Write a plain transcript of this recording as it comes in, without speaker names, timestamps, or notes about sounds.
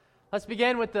Let's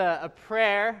begin with a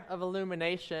prayer of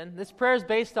illumination. This prayer is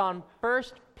based on 1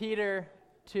 Peter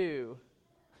 2.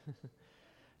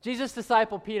 Jesus'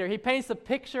 disciple Peter, he paints a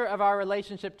picture of our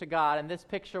relationship to God, and this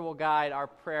picture will guide our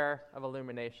prayer of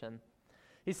illumination.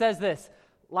 He says this,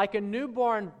 like a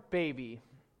newborn baby,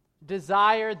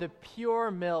 desire the pure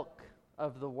milk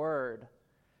of the Word.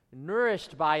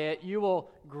 Nourished by it, you will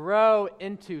grow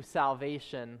into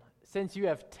salvation, since you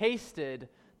have tasted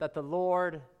that the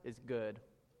Lord is good.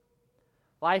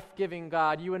 Life-giving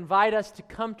God, you invite us to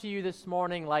come to you this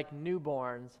morning like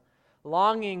newborns,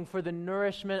 longing for the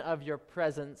nourishment of your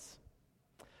presence.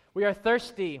 We are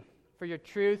thirsty for your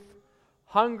truth,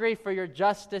 hungry for your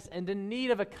justice, and in need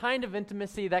of a kind of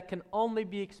intimacy that can only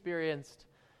be experienced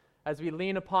as we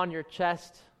lean upon your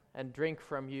chest and drink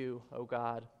from you, O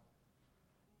God.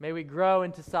 May we grow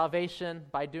into salvation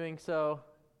by doing so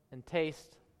and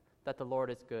taste that the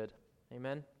Lord is good.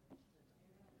 Amen.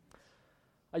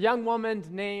 A young woman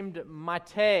named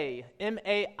Maite,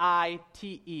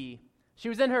 M-A-I-T-E. She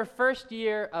was in her first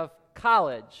year of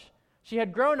college. She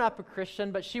had grown up a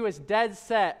Christian, but she was dead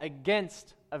set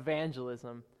against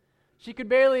evangelism. She could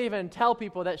barely even tell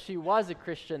people that she was a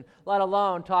Christian, let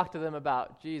alone talk to them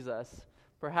about Jesus.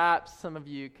 Perhaps some of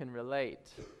you can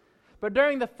relate. But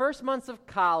during the first months of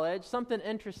college, something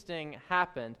interesting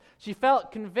happened. She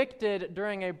felt convicted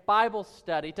during a Bible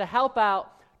study to help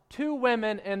out two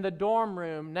women in the dorm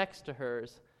room next to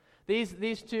hers.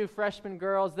 These two freshman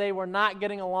girls, they were not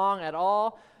getting along at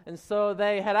all, and so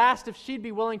they had asked if she'd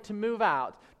be willing to move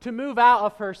out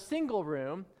of her single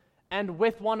room and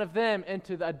with one of them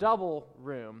into a double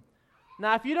room.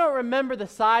 Now, if you don't remember the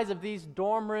size of these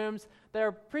dorm rooms,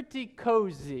 they're pretty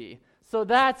cozy. So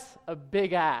that's a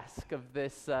big ask of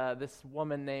this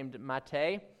woman named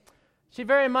Mate. She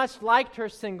very much liked her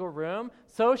single room,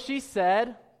 so she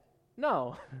said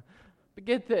no. But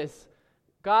get this,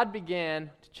 God began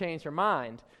to change her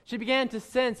mind. She began to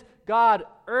sense God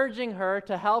urging her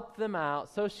to help them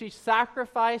out, so she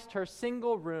sacrificed her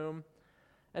single room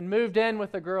and moved in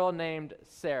with a girl named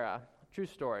Sarah. True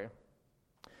story.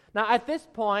 Now, at this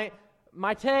point,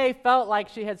 Maite felt like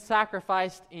she had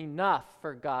sacrificed enough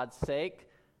for God's sake.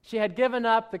 She had given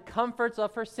up the comforts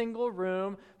of her single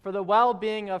room for the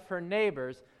well-being of her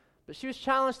neighbors, but she was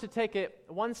challenged to take it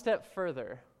one step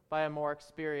further by a more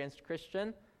experienced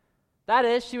Christian. That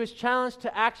is, she was challenged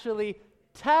to actually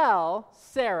tell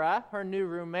Sarah, her new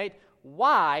roommate,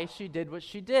 why she did what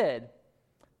she did.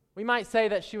 We might say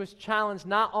that she was challenged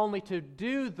not only to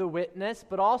do the witness,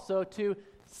 but also to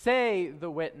say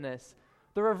the witness.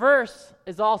 The reverse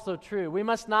is also true. We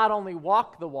must not only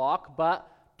walk the walk, but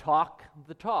talk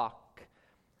the talk.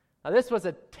 Now, this was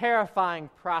a terrifying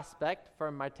prospect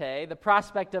for Mate, the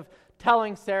prospect of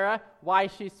telling Sarah why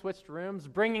she switched rooms,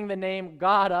 bringing the name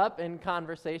God up in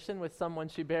conversation with someone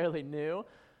she barely knew.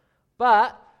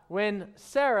 But when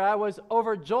Sarah was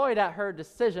overjoyed at her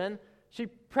decision, she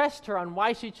pressed her on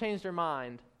why she changed her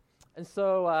mind. And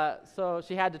so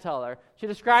she had to tell her. She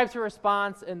describes her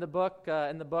response in the book,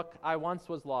 I Once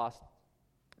Was Lost.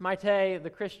 Maite, the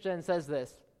Christian, says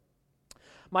this: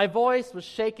 "My voice was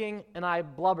shaking and I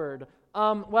blubbered.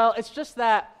 Well, it's just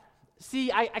that,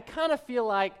 see, I kind of feel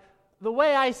like, the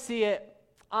way I see it,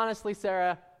 honestly,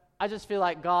 Sarah, I just feel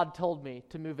like God told me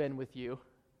to move in with you."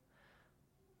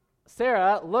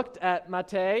 Sarah looked at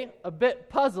Maite, a bit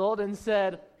puzzled, and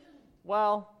said,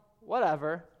 "Well,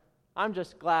 whatever. I'm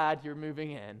just glad you're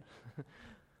moving in."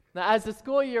 Now, as the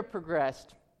school year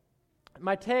progressed,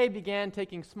 Maite began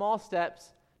taking small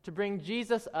steps to bring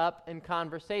Jesus up in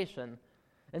conversation.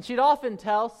 And she'd often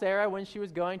tell Sarah when she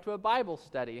was going to a Bible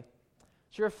study.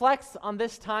 She reflects on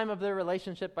this time of their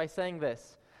relationship by saying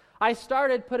this: "I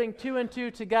started putting two and two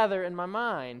together in my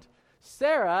mind.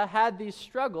 Sarah had these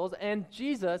struggles, and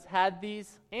Jesus had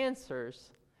these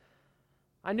answers.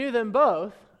 I knew them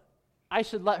both. I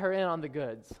should let her in on the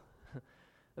goods."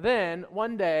 Then,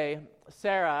 one day,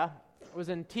 Sarah was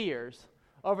in tears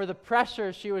over the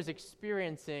pressure she was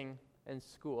experiencing in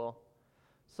school.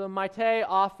 So Maite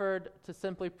offered to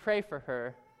simply pray for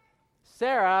her.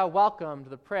 Sarah welcomed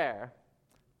the prayer.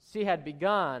 She had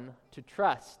begun to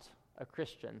trust a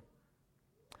Christian.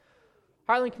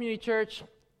 Heartland Community Church,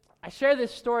 I share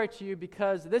this story to you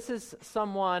because this is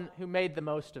someone who made the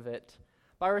most of it.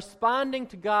 By responding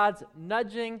to God's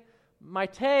nudging,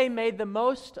 Maite made the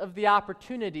most of the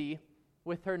opportunity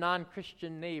with her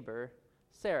non-Christian neighbor,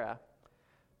 Sarah.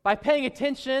 By paying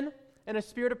attention in a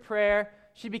spirit of prayer,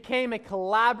 she became a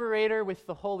collaborator with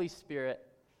the Holy Spirit.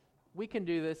 We can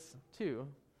do this too.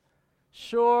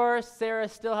 Sure, Sarah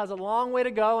still has a long way to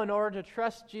go in order to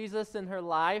trust Jesus in her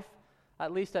life,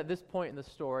 at least at this point in the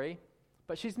story,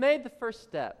 but she's made the first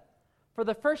step. For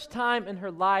the first time in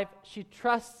her life, she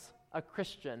trusts a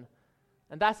Christian,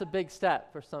 and that's a big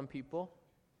step for some people.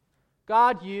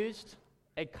 God used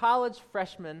a college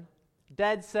freshman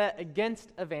dead set against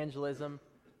evangelism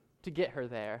to get her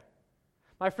there.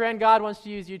 My friend, God wants to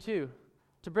use you too,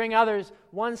 to bring others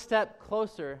one step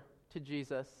closer to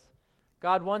Jesus.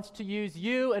 God wants to use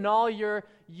you and all your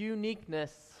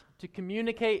uniqueness to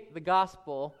communicate the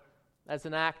gospel as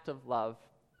an act of love.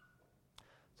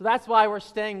 So that's why we're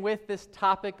staying with this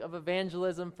topic of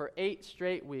evangelism for 8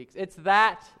 straight weeks. It's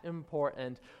that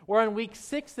important. We're on week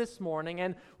 6 this morning,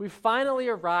 and we've finally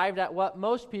arrived at what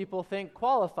most people think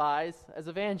qualifies as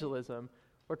evangelism.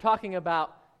 We're talking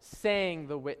about saying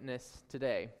the witness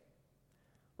today.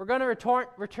 We're going to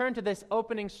return to this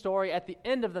opening story at the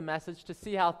end of the message to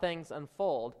see how things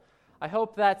unfold. I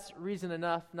hope that's reason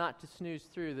enough not to snooze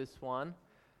through this one.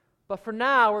 But for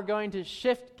now, we're going to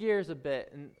shift gears a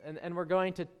bit, and we're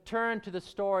going to turn to the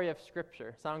story of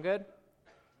Scripture. Sound good?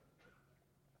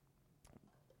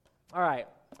 All right.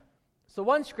 So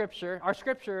our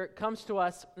Scripture comes to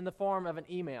us in the form of an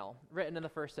email written in the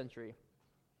first century.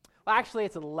 Well, actually,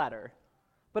 it's a letter.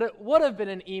 But it would have been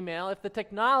an email if the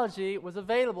technology was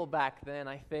available back then,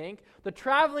 I think. The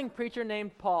traveling preacher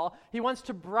named Paul, he wants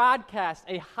to broadcast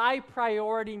a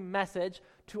high-priority message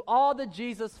to all the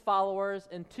Jesus followers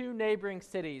in 2 neighboring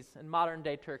cities in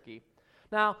modern-day Turkey.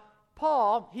 Now,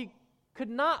 Paul, he could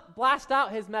not blast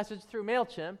out his message through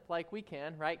MailChimp like we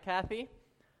can, right, Kathy?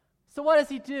 So what does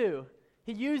he do?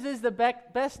 He uses the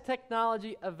best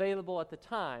technology available at the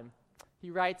time.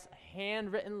 He writes a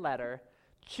handwritten letter,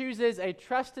 chooses a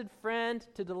trusted friend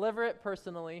to deliver it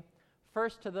personally,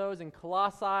 first to those in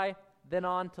Colossae, then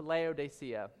on to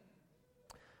Laodicea.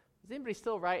 Does anybody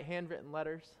still write handwritten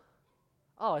letters?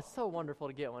 Oh, it's so wonderful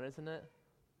to get one, isn't it?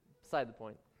 Beside the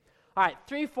point. All right,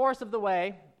 3/4 of the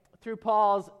way through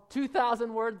Paul's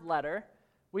 2,000-word letter,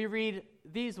 we read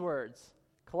these words,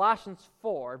 Colossians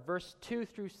 4, verse 2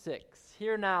 through 6.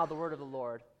 Hear now the word of the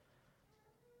Lord.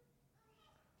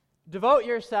 Devote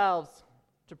yourselves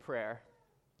to prayer,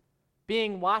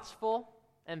 being watchful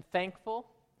and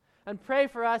thankful, and pray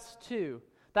for us too,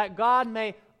 that God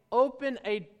may open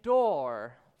a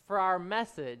door for our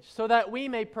message, so that we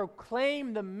may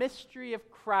proclaim the mystery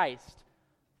of Christ,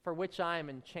 for which I am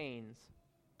in chains.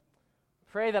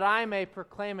 Pray that I may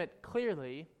proclaim it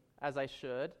clearly, as I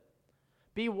should.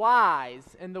 Be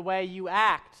wise in the way you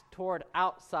act toward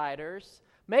outsiders.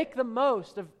 Make the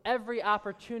most of every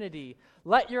opportunity.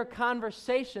 Let your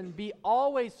conversation be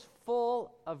always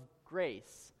full of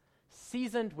grace,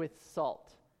 seasoned with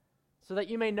salt, so that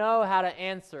you may know how to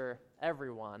answer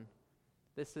everyone.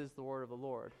 This is the word of the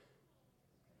Lord.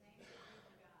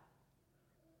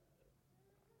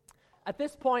 At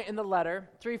this point in the letter,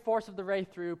 3/4 of the way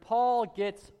through, Paul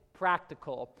gets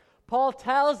practical. Paul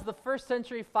tells the first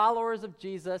century followers of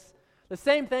Jesus the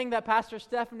same thing that Pastor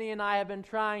Stephanie and I have been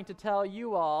trying to tell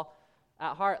you all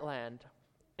at Heartland.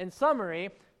 In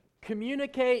summary,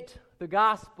 communicate the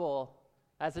gospel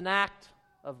as an act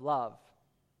of love.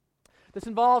 This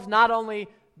involves not only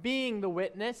being the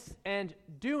witness and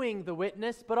doing the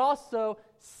witness, but also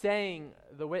saying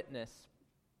the witness.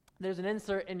 There's an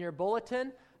insert in your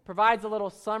bulletin, provides a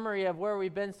little summary of where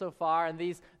we've been so far and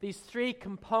these 3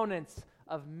 components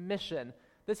of mission.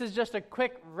 This is just a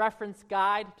quick reference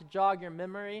guide to jog your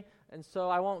memory, and so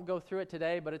I won't go through it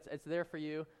today, but it's there for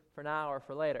you for now or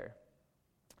for later.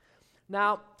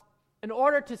 Now, in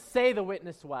order to say the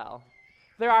witness well,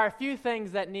 there are a few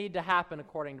things that need to happen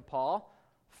according to Paul.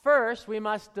 First, we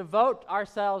must devote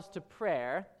ourselves to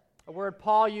prayer, a word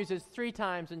Paul uses 3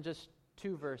 times in just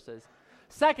 2 verses.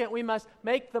 Second, we must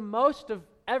make the most of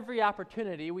every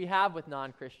opportunity we have with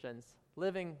non-Christians,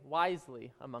 living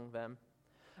wisely among them.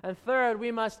 And third,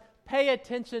 we must pay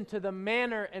attention to the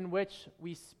manner in which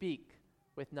we speak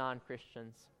with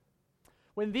non-Christians.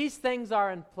 When these things are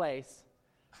in place,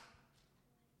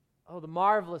 the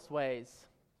marvelous ways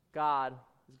God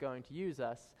is going to use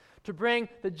us to bring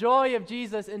the joy of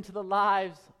Jesus into the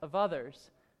lives of others.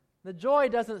 The joy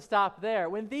doesn't stop there.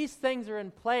 When these things are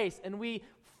in place and we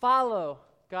follow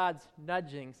God's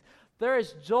nudgings, there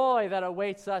is joy that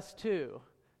awaits us too.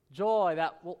 Joy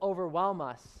that will overwhelm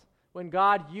us when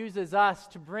God uses us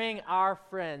to bring our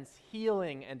friends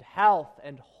healing and health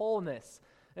and wholeness.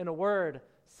 In a word,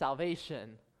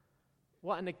 salvation.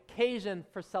 What an occasion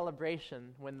for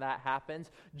celebration when that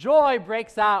happens. Joy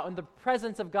breaks out in the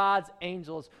presence of God's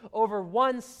angels over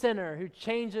one sinner who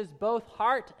changes both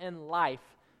heart and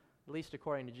life, at least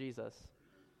according to Jesus.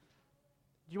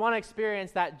 Do you want to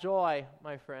experience that joy,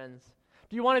 my friends?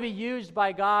 Do you want to be used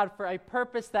by God for a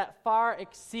purpose that far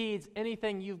exceeds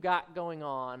anything you've got going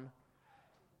on?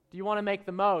 do you want to make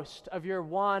the most of your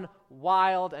one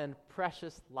wild and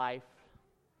precious life?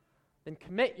 Then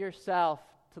commit yourself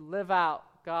to live out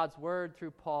God's word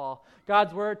through Paul,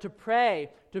 God's word to pray,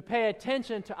 to pay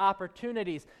attention to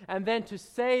opportunities, and then to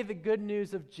say the good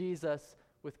news of Jesus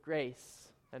with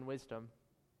grace and wisdom.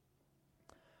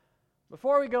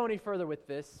 Before we go any further with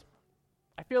this,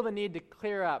 I feel the need to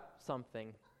clear up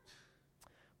something.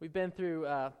 We've been through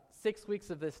 6 weeks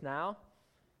of this now.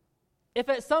 If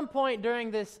at some point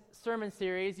during this sermon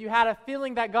series you had a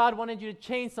feeling that God wanted you to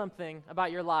change something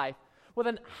about your life, well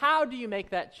then how do you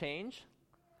make that change?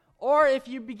 Or if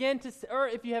you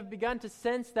have begun to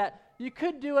sense that you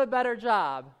could do a better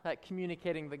job at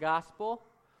communicating the gospel,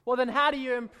 well then how do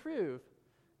you improve?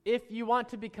 If you want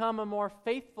to become a more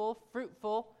faithful,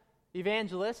 fruitful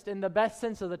evangelist in the best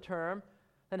sense of the term,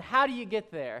 then how do you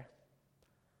get there?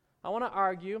 I want to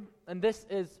argue, and this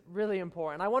is really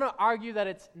important, I want to argue that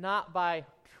it's not by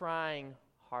trying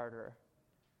harder.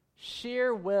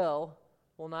 Sheer will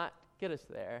not get us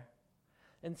there.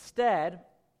 Instead,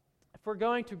 if we're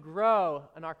going to grow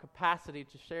in our capacity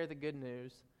to share the good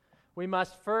news, we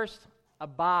must first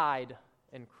abide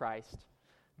in Christ.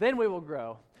 Then we will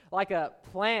grow, like a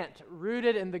plant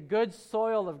rooted in the good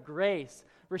soil of grace,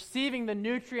 receiving the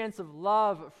nutrients of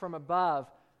love from above.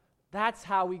 That's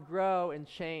how we grow and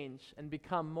change and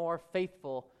become more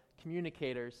faithful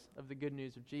communicators of the good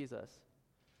news of Jesus.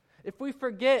 If we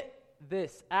forget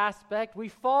this aspect, we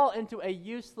fall into a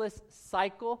useless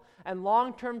cycle, and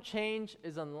long-term change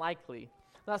is unlikely.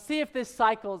 Now, see if this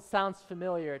cycle sounds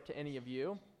familiar to any of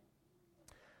you.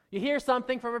 You hear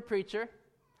something from a preacher,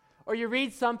 or you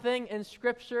read something in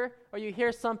Scripture, or you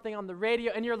hear something on the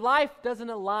radio, and your life doesn't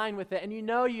align with it, and you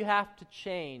know you have to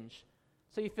change.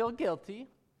 So you feel guilty.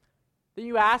 Then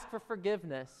you ask for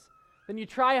forgiveness. Then you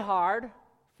try hard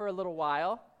for a little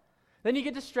while. Then you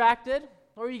get distracted,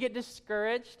 or you get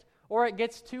discouraged, or it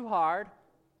gets too hard,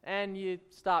 and you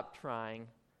stop trying.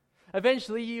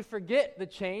 Eventually, you forget the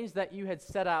change that you had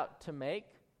set out to make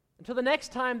until the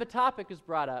next time the topic is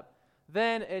brought up.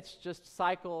 Then it's just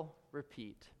cycle,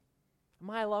 repeat. Am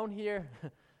I alone here?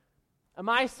 Am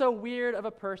I so weird of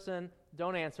a person?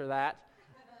 Don't answer that.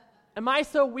 Am I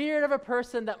so weird of a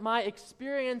person that my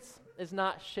experience is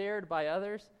not shared by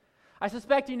others? I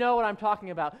suspect you know what I'm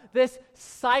talking about. This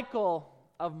cycle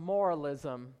of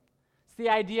moralism. It's the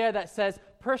idea that says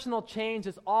personal change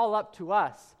is all up to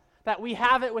us, that we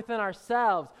have it within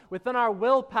ourselves, within our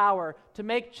willpower to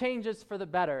make changes for the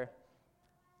better,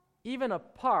 even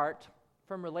apart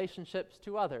from relationships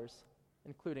to others,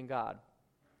 including God.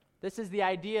 This is the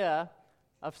idea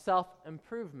of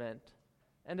self-improvement,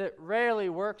 and it rarely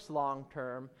works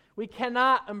long-term. We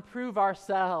cannot improve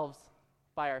ourselves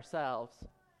by ourselves.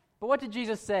 But what did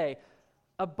Jesus say?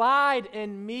 Abide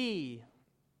in me,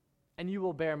 and you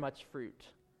will bear much fruit.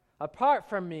 Apart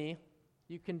from me,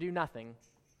 you can do nothing.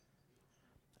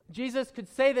 Jesus could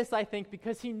say this, I think,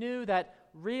 because he knew that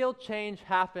real change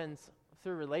happens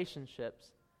through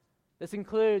relationships. This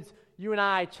includes you and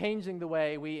I changing the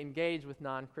way we engage with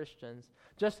non-Christians.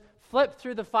 Just flip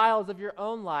through the files of your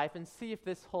own life and see if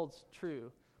this holds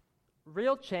true.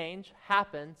 Real change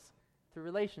happens through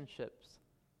relationships.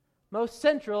 Most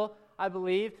central, I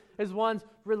believe, is one's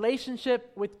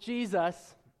relationship with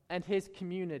Jesus and his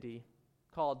community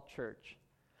called church.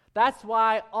 That's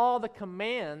why all the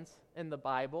commands in the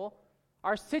Bible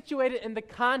are situated in the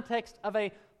context of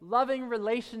a loving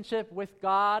relationship with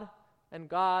God and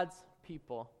God's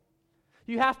people.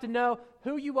 You have to know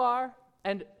who you are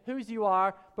and whose you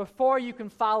are before you can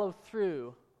follow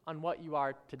through on what you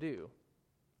are to do.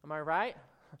 Am I right?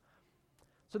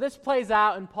 So this plays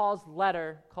out in Paul's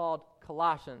letter called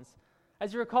Colossians.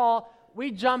 As you recall,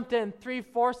 we jumped in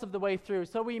 3/4 of the way through,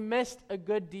 so we missed a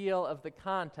good deal of the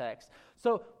context.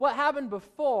 So what happened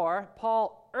before,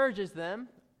 Paul urges them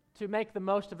to make the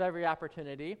most of every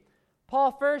opportunity.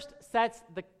 Paul first sets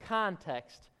the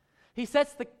context. He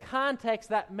sets the context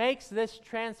that makes this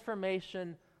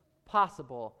transformation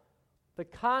possible. The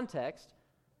context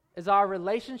is our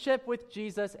relationship with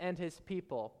Jesus and his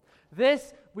people.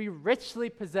 This we richly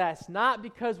possess, not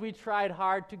because we tried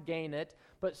hard to gain it,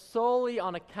 but solely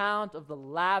on account of the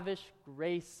lavish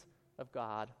grace of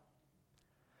God.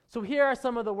 So here are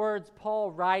some of the words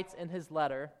Paul writes in his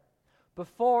letter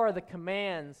before the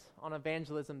commands on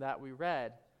evangelism that we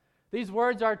read. These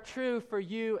words are true for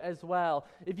you as well.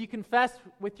 If you confess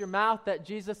with your mouth that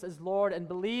Jesus is Lord and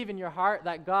believe in your heart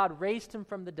that God raised him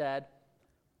from the dead,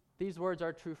 these words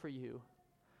are true for you.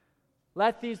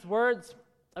 Let these words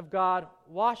of God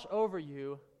wash over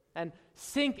you and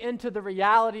sink into the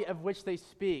reality of which they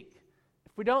speak.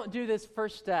 If we don't do this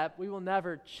first step, we will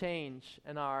never change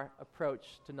in our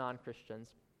approach to non-Christians.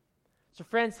 So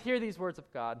friends, hear these words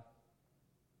of God.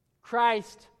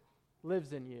 Christ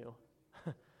lives in you.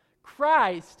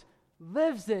 Christ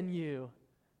lives in you.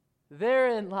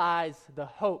 Therein lies the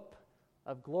hope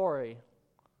of glory.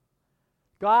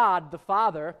 God, the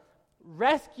Father,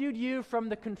 rescued you from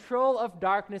the control of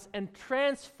darkness and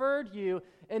transferred you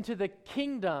into the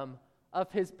kingdom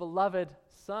of his beloved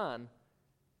Son.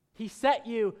 He set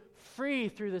you free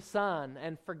through the Son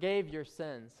and forgave your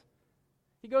sins.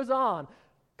 He goes on,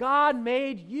 God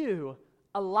made you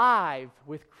alive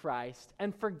with Christ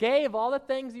and forgave all the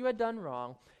things you had done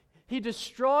wrong. He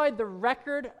destroyed the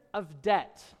record of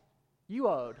debt you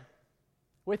owed.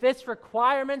 With its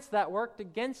requirements that worked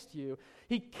against you,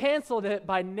 he canceled it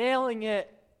by nailing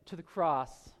it to the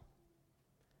cross.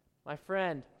 My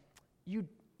friend,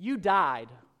 you died,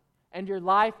 and your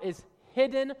life is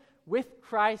hidden with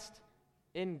Christ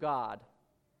in God.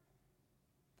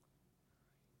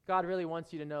 God really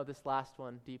wants you to know this last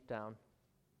one deep down.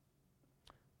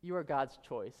 You are God's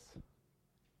choice.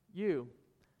 You're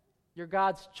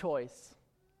God's choice,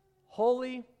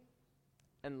 holy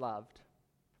and loved.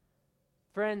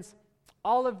 Friends,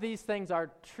 all of these things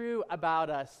are true about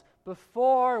us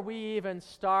before we even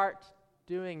start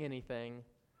doing anything.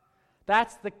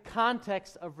 That's the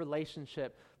context of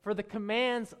relationship for the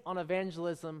commands on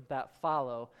evangelism that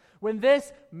follow. When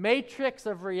this matrix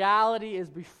of reality is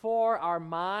before our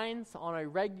minds on a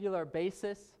regular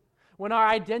basis, when our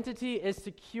identity is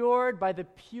secured by the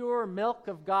pure milk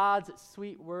of God's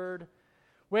sweet word,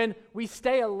 when we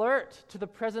stay alert to the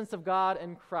presence of God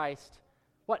in Christ,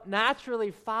 what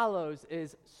naturally follows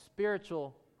is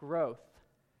spiritual growth.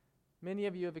 Many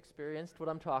of you have experienced what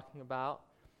I'm talking about.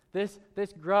 This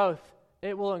growth,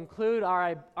 it will include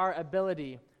our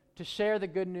ability to share the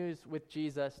good news with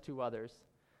Jesus to others,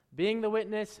 being the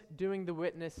witness, doing the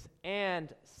witness,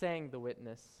 and saying the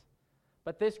witness.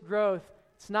 But this growth,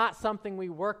 it's not something we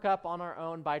work up on our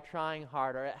own by trying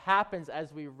harder. It happens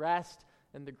as we rest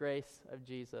in the grace of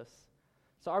Jesus.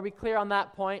 So are we clear on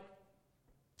that point?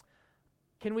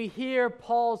 Can we hear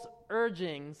Paul's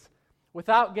urgings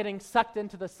without getting sucked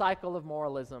into the cycle of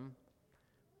moralism?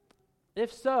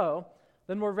 If so,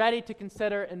 then we're ready to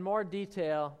consider in more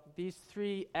detail these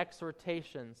three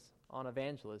exhortations on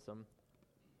evangelism.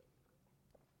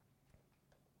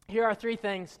 Here are three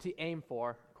things to aim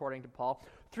for, according to Paul.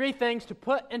 Three things to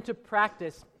put into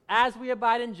practice as we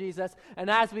abide in Jesus and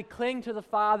as we cling to the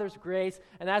Father's grace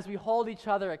and as we hold each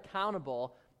other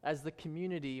accountable as the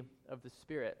community of the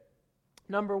Spirit.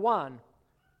 Number one,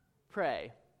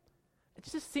 pray. It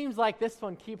just seems like this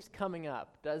one keeps coming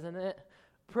up, doesn't it?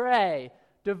 Pray.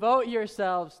 Devote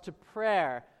yourselves to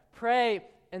prayer. Pray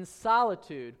in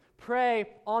solitude. Pray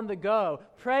on the go.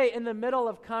 Pray in the middle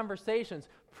of conversations.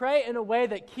 Pray in a way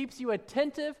that keeps you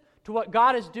attentive to what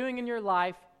God is doing in your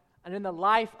life and in the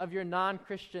life of your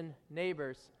non-Christian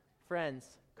neighbors, friends,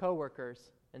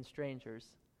 coworkers, and strangers.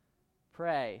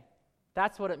 Pray.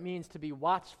 That's what it means to be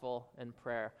watchful in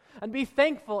prayer. And be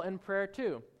thankful in prayer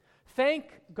too. Thank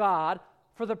God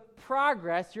for the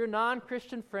progress your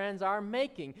non-Christian friends are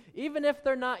making, even if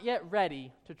they're not yet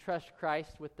ready to trust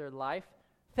Christ with their life.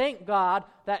 Thank God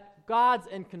that God's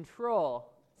in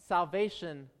control.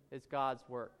 Salvation is God's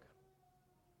work.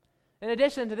 In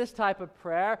addition to this type of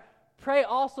prayer, pray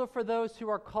also for those who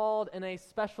are called in a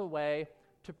special way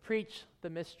to preach the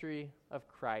mystery of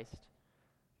Christ.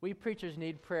 We preachers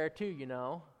need prayer too, you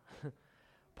know.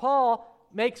 Paul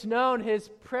makes known his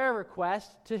prayer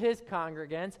request to his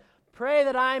congregants. Pray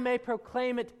that I may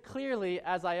proclaim it clearly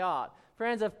as I ought.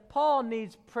 Friends, if Paul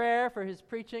needs prayer for his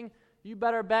preaching, you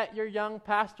better bet your young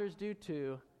pastors do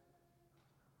too.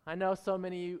 I know so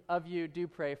many of you do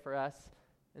pray for us,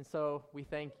 and so we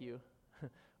thank you.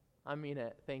 I mean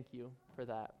it. Thank you for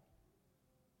that.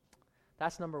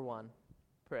 That's number one.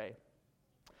 Pray.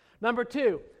 Number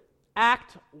two,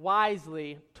 act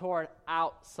wisely toward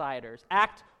outsiders.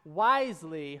 Act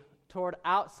wisely toward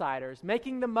outsiders,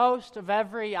 making the most of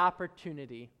every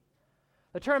opportunity.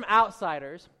 The term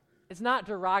outsiders is not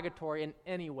derogatory in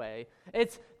any way.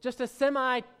 It's just a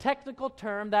semi-technical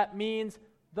term that means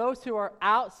those who are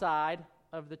outside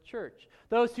of the church,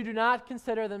 those who do not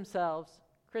consider themselves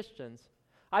Christians.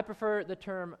 I prefer the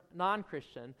term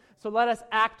non-Christian. So let us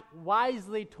act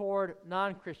wisely toward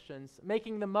non-Christians,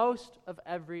 making the most of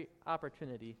every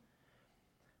opportunity.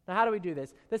 Now, how do we do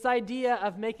this? This idea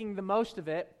of making the most of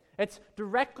it, it's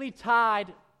directly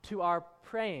tied to our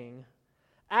praying.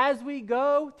 As we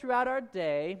go throughout our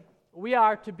day, we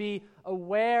are to be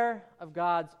aware of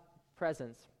God's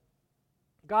presence.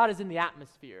 God is in the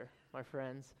atmosphere, my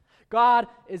friends. God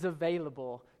is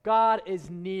available. God is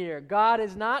near. God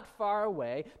is not far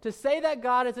away. To say that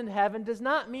God is in heaven does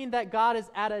not mean that God is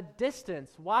at a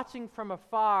distance, watching from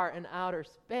afar in outer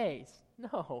space.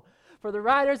 No. For the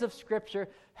writers of Scripture,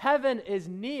 heaven is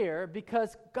near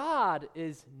because God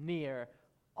is near,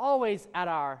 always at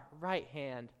our right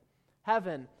hand.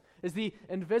 Heaven is the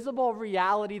invisible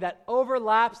reality that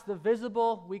overlaps the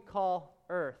visible we call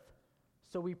earth.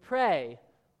 So we pray,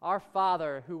 Our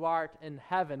Father who art in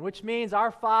heaven, which means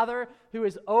our Father who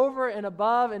is over and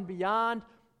above and beyond,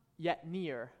 yet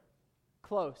near,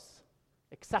 close,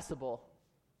 accessible,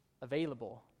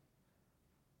 available.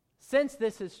 Since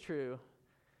this is true,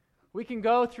 we can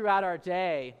go throughout our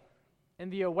day in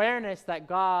the awareness that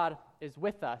God is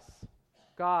with us.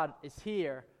 God is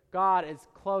here. God is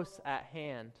close at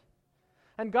hand.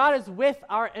 And God is with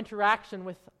our interaction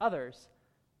with others,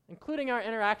 including our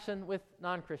interaction with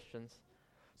non-Christians.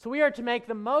 So we are to make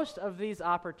the most of these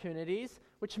opportunities,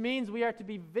 which means we are to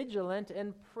be vigilant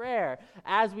in prayer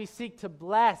as we seek to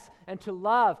bless and to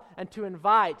love and to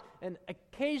invite, and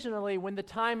occasionally, when the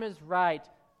time is right,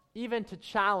 even to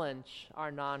challenge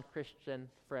our non-Christian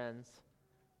friends,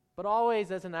 but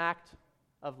always as an act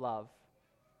of love.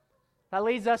 That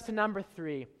leads us to number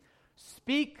 3,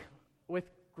 speak with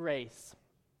grace.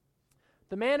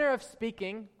 The manner of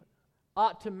speaking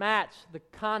ought to match the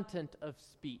content of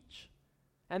speech.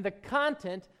 And the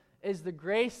content is the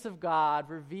grace of God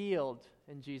revealed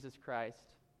in Jesus Christ.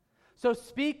 So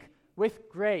speak with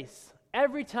grace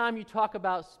every time you talk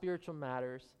about spiritual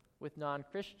matters with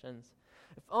non-Christians.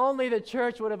 If only the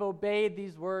church would have obeyed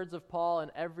these words of Paul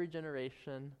in every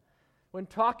generation. When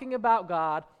talking about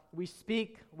God, we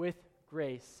speak with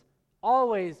grace,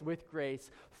 always with grace,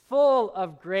 full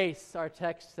of grace, our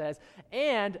text says,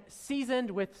 and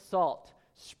seasoned with salt,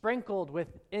 sprinkled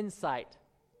with insight,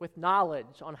 with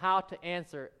knowledge on how to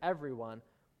answer everyone.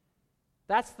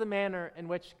 That's the manner in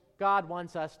which God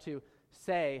wants us to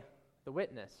say the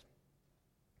witness.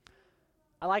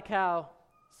 I like how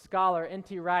scholar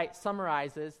N.T. Wright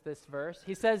summarizes this verse.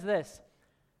 He says this: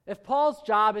 if Paul's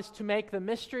job is to make the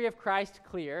mystery of Christ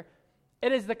clear,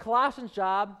 it is the Colossians'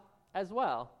 job as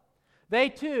well. They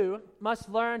too must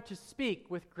learn to speak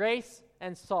with grace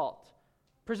and salt,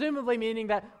 presumably meaning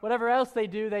that whatever else they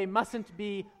do, they mustn't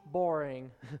be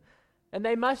boring. And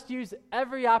they must use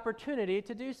every opportunity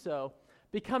to do so,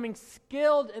 becoming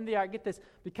skilled in the art, get this,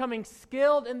 becoming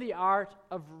skilled in the art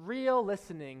of real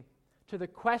listening to the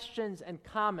questions and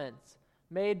comments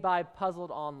made by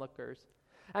puzzled onlookers,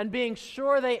 and being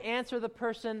sure they answer the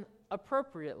person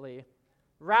appropriately,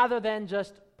 rather than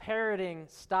just parroting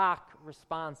stock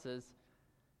responses.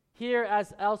 Here,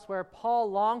 as elsewhere,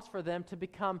 Paul longs for them to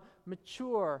become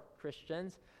mature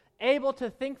Christians, able to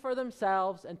think for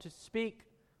themselves and to speak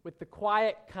with the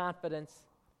quiet confidence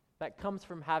that comes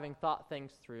from having thought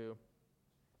things through.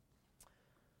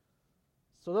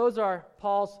 So those are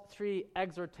Paul's 3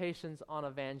 exhortations on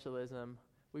evangelism.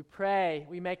 We pray,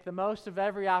 we make the most of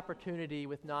every opportunity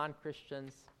with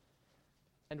non-Christians,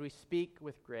 and we speak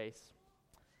with grace.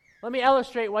 Let me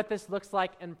illustrate what this looks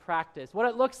like in practice, what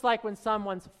it looks like when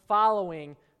someone's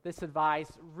following this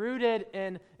advice, rooted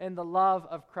in the love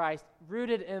of Christ,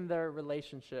 rooted in their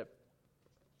relationship.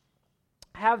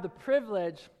 I have the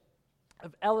privilege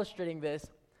of illustrating this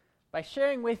by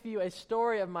sharing with you a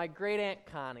story of my great-aunt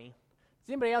Connie.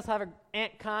 Does anybody else have an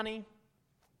Aunt Connie?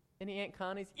 Any Aunt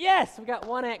Connies? Yes, we got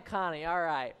one Aunt Connie. All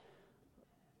right.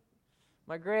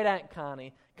 My great-aunt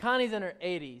Connie. Connie's in her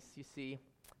 80s, you see.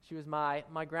 She was my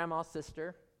grandma's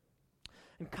sister.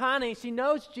 And Connie, she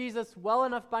knows Jesus well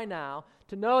enough by now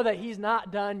to know that he's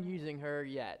not done using her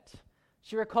yet.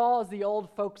 She recalls the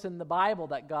old folks in the Bible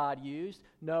that God used,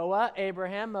 Noah,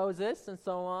 Abraham, Moses, and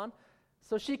so on.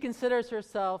 So she considers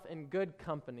herself in good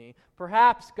company.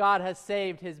 Perhaps God has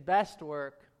saved his best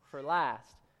work for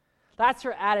last. That's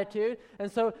her attitude, and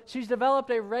so she's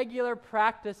developed a regular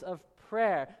practice of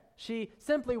prayer. She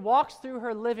simply walks through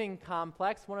her living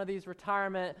complex, one of these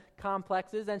retirement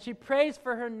complexes, and she prays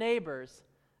for her neighbors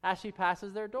as she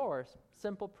passes their doors.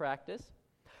 Simple practice.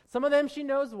 Some of them she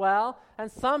knows well,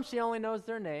 and some she only knows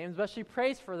their names, but she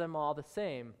prays for them all the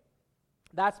same.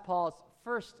 That's Paul's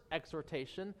first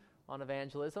exhortation on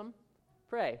evangelism.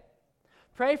 Pray.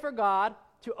 Pray for God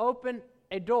to open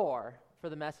a door for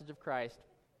the message of Christ.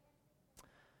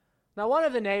 Now, one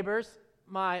of the neighbors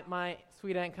my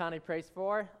sweet Aunt Connie prays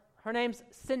for, her name's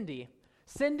Cindy.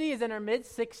 Cindy is in her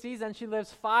mid-60s, and she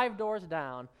lives 5 doors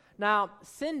down. Now,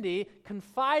 Cindy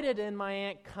confided in my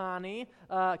Aunt Connie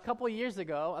a couple years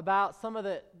ago about some of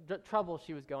the trouble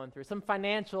she was going through, some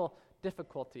financial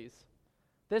difficulties.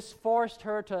 This forced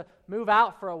her to move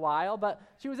out for a while, but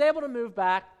she was able to move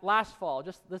back last fall,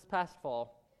 just this past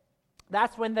fall.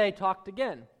 That's when they talked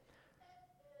again.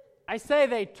 I say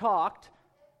they talked,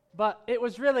 but it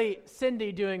was really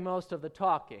Cindy doing most of the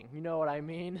talking. You know what I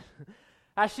mean?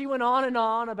 As she went on and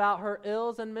on about her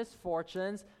ills and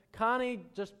misfortunes, Connie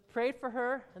just prayed for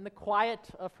her in the quiet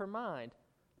of her mind.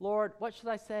 Lord, what should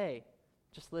I say?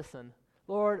 Just listen.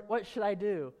 Lord, what should I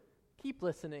do? Keep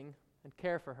listening and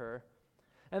care for her.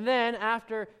 And then,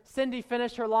 after Cindy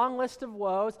finished her long list of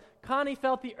woes, Connie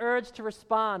felt the urge to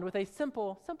respond with a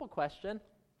simple question.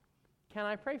 Can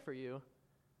I pray for you?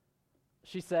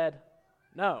 She said,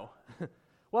 no.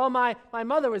 Well, my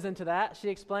mother was into that, she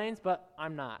explains, but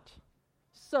I'm not.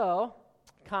 So,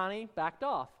 Connie backed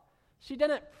off. She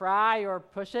didn't pry or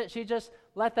push it. She just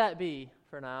let that be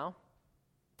for now.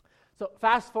 So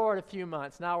fast forward a few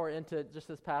months. Now we're into just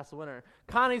this past winter.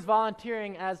 Connie's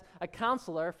volunteering as a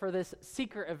counselor for this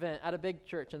seeker event at a big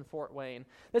church in Fort Wayne.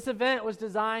 This event was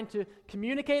designed to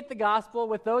communicate the gospel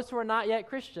with those who are not yet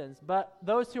Christians, but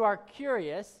those who are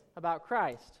curious about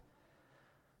Christ.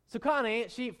 So Connie,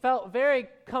 she felt very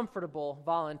comfortable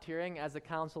volunteering as a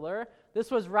counselor. This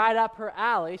was right up her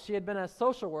alley. She had been a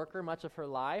social worker much of her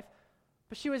life.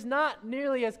 But she was not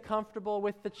nearly as comfortable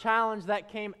with the challenge that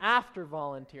came after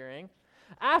volunteering.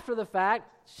 After the fact,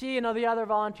 she and the other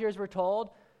volunteers were told,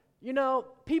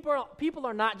 people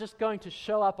are not just going to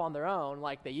show up on their own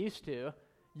like they used to.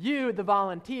 You, the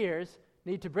volunteers,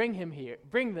 need to bring them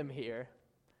here.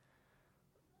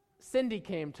 Cindy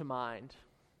came to mind.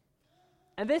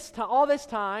 And all this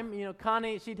time,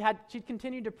 Connie, she'd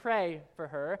continued to pray for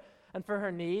her and for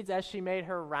her needs as she made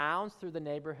her rounds through the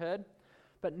neighborhood.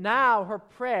 But now her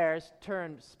prayers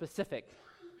turned specific.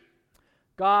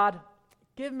 God,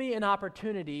 give me an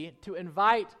opportunity to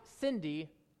invite Cindy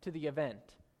to the event.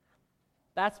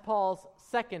 That's Paul's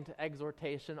second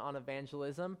exhortation on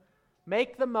evangelism.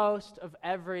 Make the most of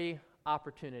every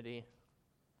opportunity.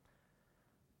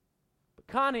 But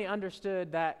Connie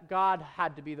understood that God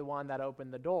had to be the one that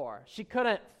opened the door. She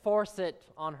couldn't force it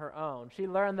on her own. She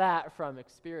learned that from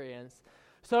experience.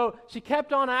 So she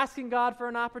kept on asking God for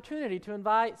an opportunity to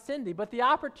invite Cindy, but the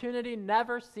opportunity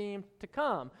never seemed to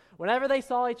come. Whenever they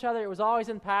saw each other, it was always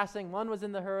in passing. One was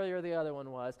in the hurry or the other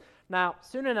one was. Now,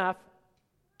 soon enough,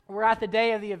 we're at the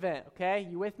day of the event, okay?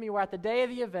 You with me? We're at the day of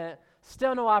the event.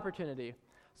 Still no opportunity.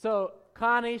 So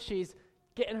Connie, she's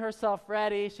getting herself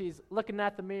ready. She's looking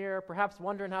at the mirror, perhaps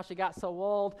wondering how she got so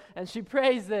old, and she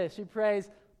prays this. She prays,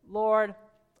 Lord,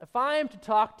 if I am to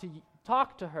talk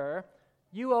to her,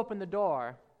 you open the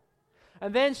door.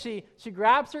 And then she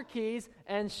grabs her keys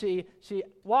and she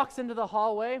walks into the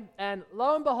hallway, and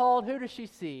lo and behold, who does she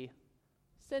see?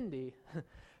 Cindy.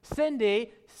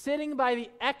 Cindy sitting by the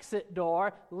exit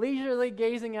door, leisurely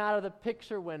gazing out of the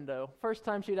picture window. First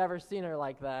time she'd ever seen her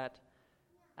like that.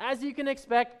 As you can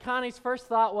expect, Connie's first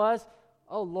thought was,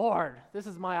 oh Lord, this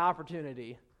is my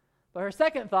opportunity. But her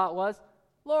second thought was,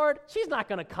 Lord, she's not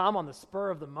going to come on the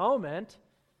spur of the moment.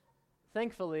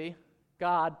 Thankfully,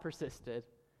 God persisted,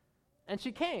 and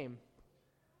she came.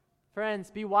 Friends,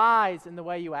 be wise in the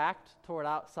way you act toward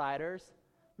outsiders.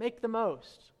 Make the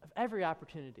most of every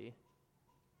opportunity.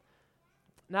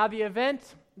 Now the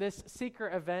event, this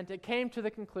seeker event, it came to the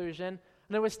conclusion,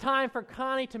 and it was time for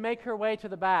Connie to make her way to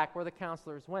the back where the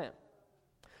counselors went.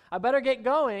 I better get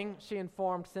going, she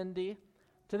informed Cindy.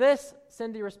 To this,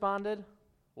 Cindy responded,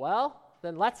 well,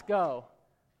 then let's go.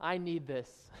 I need this.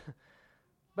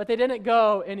 But they didn't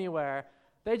go anywhere.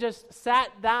 They just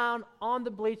sat down on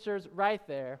the bleachers right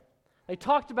there. They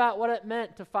talked about what it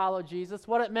meant to follow Jesus,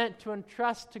 what it meant to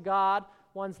entrust to God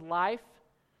one's life.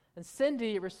 And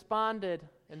Cindy responded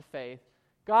in faith.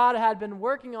 God had been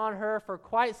working on her for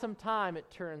quite some time,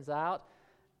 it turns out.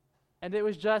 And it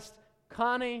was just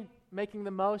Connie making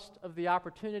the most of the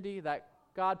opportunity that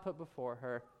God put before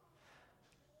her.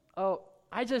 Oh,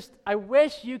 I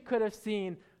wish you could have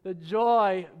seen the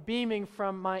joy beaming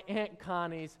from my Aunt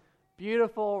Connie's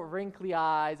beautiful, wrinkly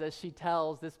eyes as she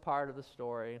tells this part of the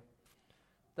story.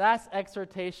 That's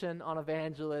exhortation on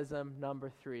evangelism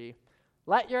number 3.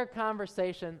 Let your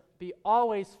conversation be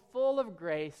always full of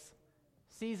grace,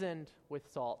 seasoned with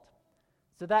salt,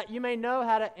 so that you may know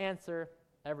how to answer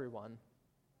everyone.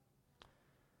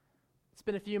 It's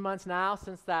been a few months now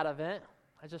since that event.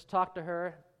 I just talked to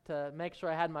her to make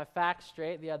sure I had my facts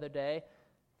straight the other day.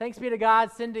 Thanks be to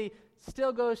God, Cindy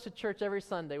still goes to church every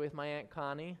Sunday with my Aunt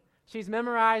Connie. She's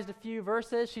memorized a few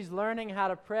verses. She's learning how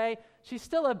to pray. She's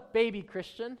still a baby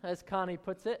Christian, as Connie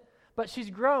puts it, but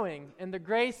she's growing in the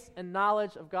grace and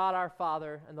knowledge of God our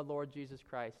Father and the Lord Jesus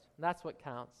Christ. And that's what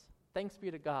counts. Thanks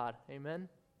be to God. Amen.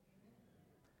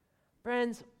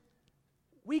 Friends,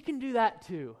 we can do that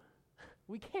too.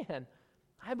 We can.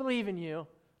 I believe in you.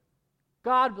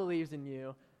 God believes in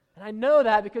you. And I know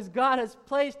that because God has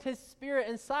placed his Spirit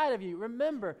inside of you.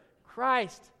 Remember,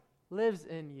 Christ lives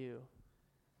in you.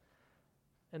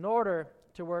 In order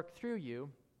to work through you,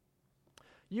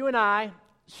 you and I,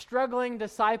 struggling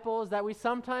disciples that we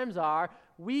sometimes are,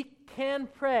 we can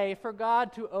pray for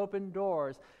God to open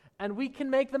doors. And we can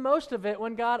make the most of it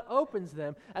when God opens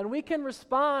them. And we can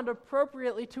respond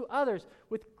appropriately to others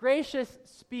with gracious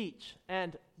speech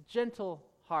and gentle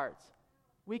hearts.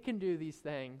 We can do these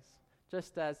things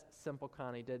just as Simple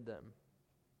Connie did them.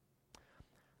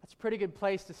 That's a pretty good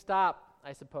place to stop,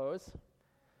 I suppose.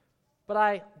 But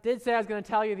I did say I was going to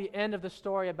tell you the end of the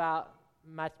story about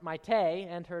Maite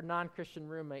and her non-Christian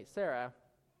roommate, Sarah.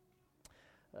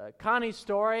 Connie's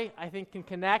story, I think, can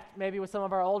connect maybe with some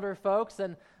of our older folks,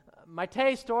 and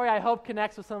Maite's story, I hope,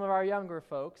 connects with some of our younger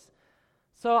folks.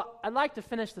 So I'd like to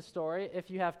finish the story if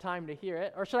you have time to hear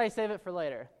it, or should I save it for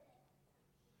later?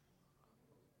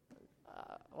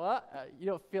 You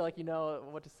don't feel like you know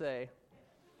what to say.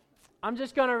 I'm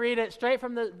just going to read it straight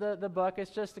from the book.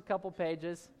 It's just a couple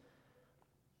pages.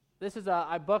 This is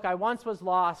a book, I Once Was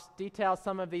Lost, details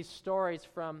some of these stories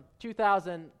from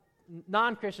 2,000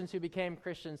 non-Christians who became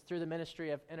Christians through the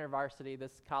ministry of InterVarsity,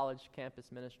 this college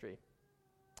campus ministry.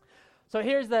 So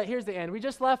here's the end. We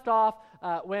just left off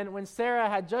when Sarah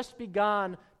had just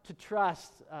begun to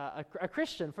trust a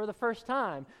Christian for the first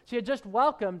time. She had just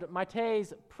welcomed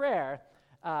Maite's prayer,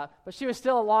 but she was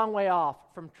still a long way off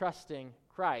from trusting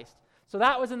Christ. So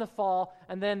that was in the fall,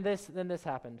 and then this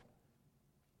happened.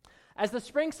 As the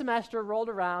spring semester rolled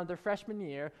around their freshman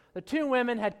year, the two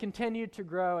women had continued to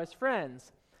grow as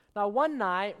friends. Now, one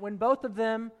night, when both of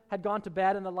them had gone to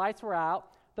bed and the lights were out,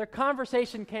 their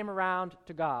conversation came around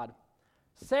to God.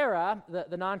 Sarah,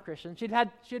 the non-Christian, she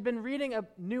had been reading a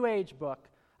New Age book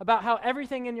about how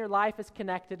everything in your life is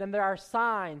connected and there are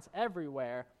signs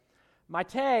everywhere.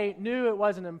 Maite knew it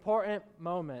was an important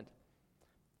moment.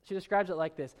 She describes it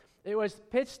like this. It was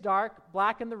pitch dark,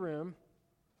 black in the room,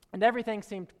 and everything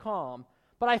seemed calm.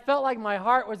 But I felt like my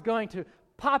heart was going to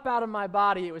pop out of my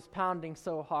body. It was pounding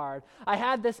so hard. I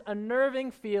had this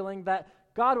unnerving feeling that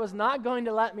God was not going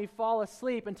to let me fall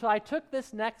asleep until I took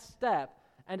this next step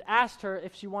and asked her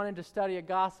if she wanted to study a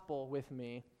gospel with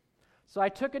me. So I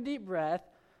took a deep breath,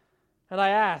 and I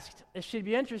asked if she'd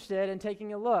be interested in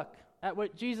taking a look at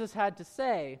what Jesus had to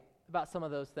say about some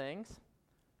of those things.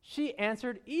 She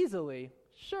answered easily,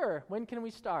 "Sure, when can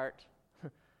we start?"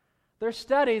 Their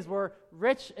studies were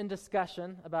rich in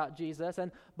discussion about Jesus,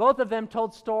 and both of them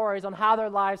told stories on how their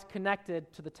lives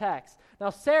connected to the text. Now,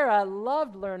 Sarah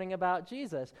loved learning about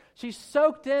Jesus. She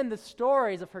soaked in the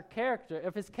stories of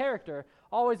his character,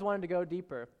 always wanted to go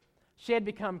deeper. She had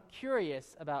become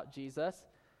curious about Jesus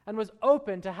and was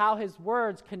open to how his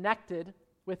words connected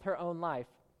with her own life.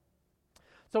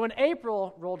 So when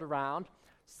April rolled around,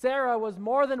 Sarah was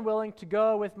more than willing to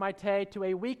go with Maite to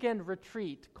a weekend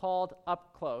retreat called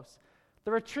Up Close.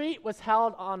 The retreat was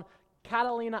held on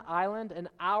Catalina Island, an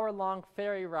hour-long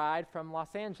ferry ride from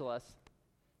Los Angeles.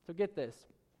 So get this.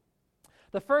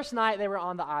 The first night they were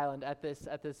on the island at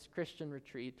this Christian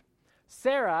retreat,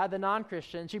 Sarah, the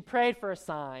non-Christian, she prayed for a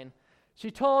sign.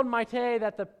 She told Maite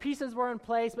that the pieces were in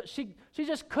place, but she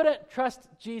just couldn't trust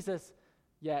Jesus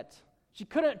yet. She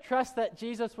couldn't trust that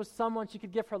Jesus was someone she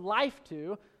could give her life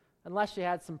to unless she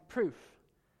had some proof.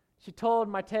 She told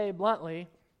Maite bluntly,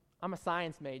 "I'm a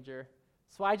science major,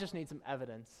 so I just need some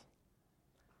evidence."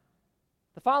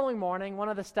 The following morning, one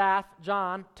of the staff,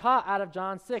 John, taught out of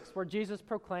John 6, where Jesus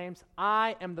proclaims,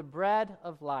 "I am the bread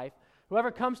of life.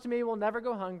 Whoever comes to me will never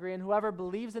go hungry, and whoever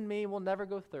believes in me will never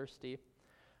go thirsty."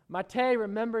 Maite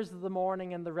remembers the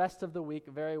morning and the rest of the week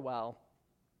very well.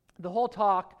 The whole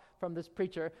talk from this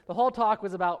preacher, the whole talk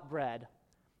was about bread.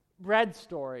 Bread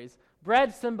stories,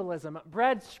 bread symbolism,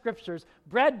 bread scriptures,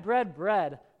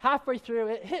 bread. Halfway through,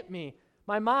 it hit me.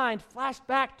 My mind flashed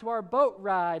back to our boat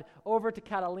ride over to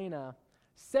Catalina.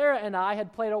 Sarah and I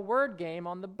had played a word game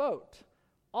on the boat.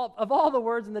 Of all the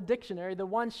words in the dictionary, the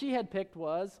one she had picked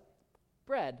was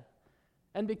bread.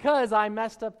 And because I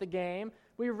messed up the game,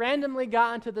 we randomly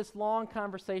got into this long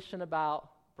conversation about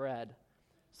bread.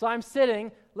 So I'm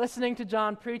sitting, listening to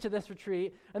John preach at this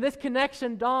retreat, and this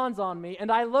connection dawns on me,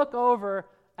 and I look over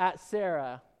at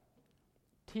Sarah.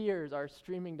 Tears are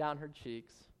streaming down her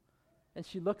cheeks, and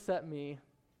she looks at me,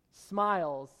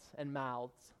 smiles, and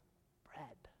mouths,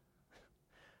 "Bread."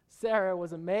 Sarah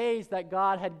was amazed that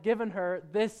God had given her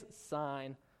this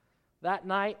sign. That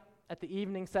night, at the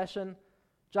evening session,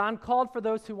 John called for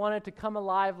those who wanted to come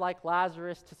alive like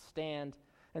Lazarus to stand,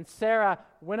 and Sarah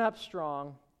went up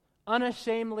strong.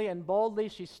 Unashamedly and boldly,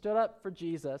 she stood up for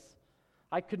Jesus.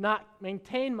 I could not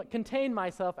contain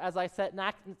myself as I sat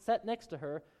next to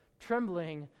her,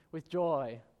 trembling with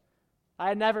joy. I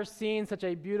had never seen such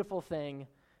a beautiful thing,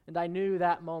 and I knew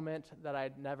that moment that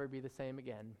I'd never be the same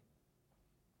again.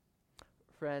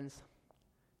 Friends,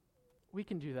 we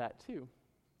can do that too,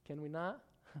 can we not?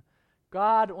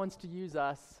 God wants to use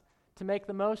us to make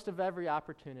the most of every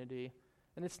opportunity,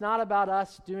 and it's not about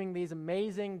us doing these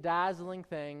amazing, dazzling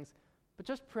things, but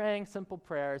just praying simple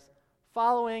prayers,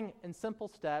 following in simple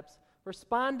steps,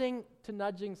 responding to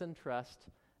nudgings and trust,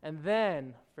 and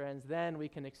then, friends, then we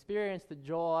can experience the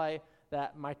joy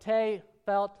that Maite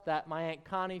felt, that my Aunt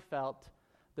Connie felt,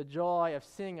 the joy of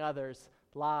seeing others'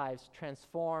 lives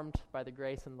transformed by the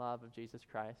grace and love of Jesus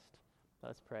Christ. Let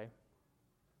us pray.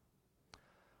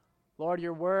 Lord,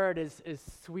 your word is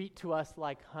sweet to us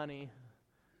like honey.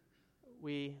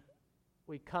 We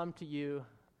come to you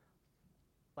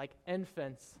like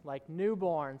infants, like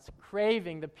newborns,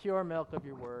 craving the pure milk of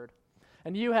your word.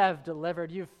 And you have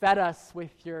delivered, you've fed us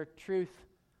with your truth,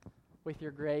 with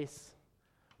your grace.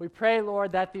 We pray,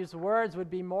 Lord, that these words would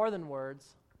be more than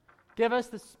words. Give us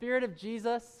the Spirit of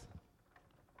Jesus.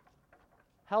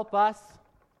 Help us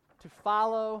to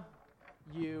follow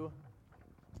you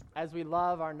as we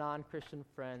love our non-Christian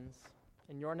friends.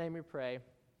 In your name we pray,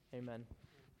 amen.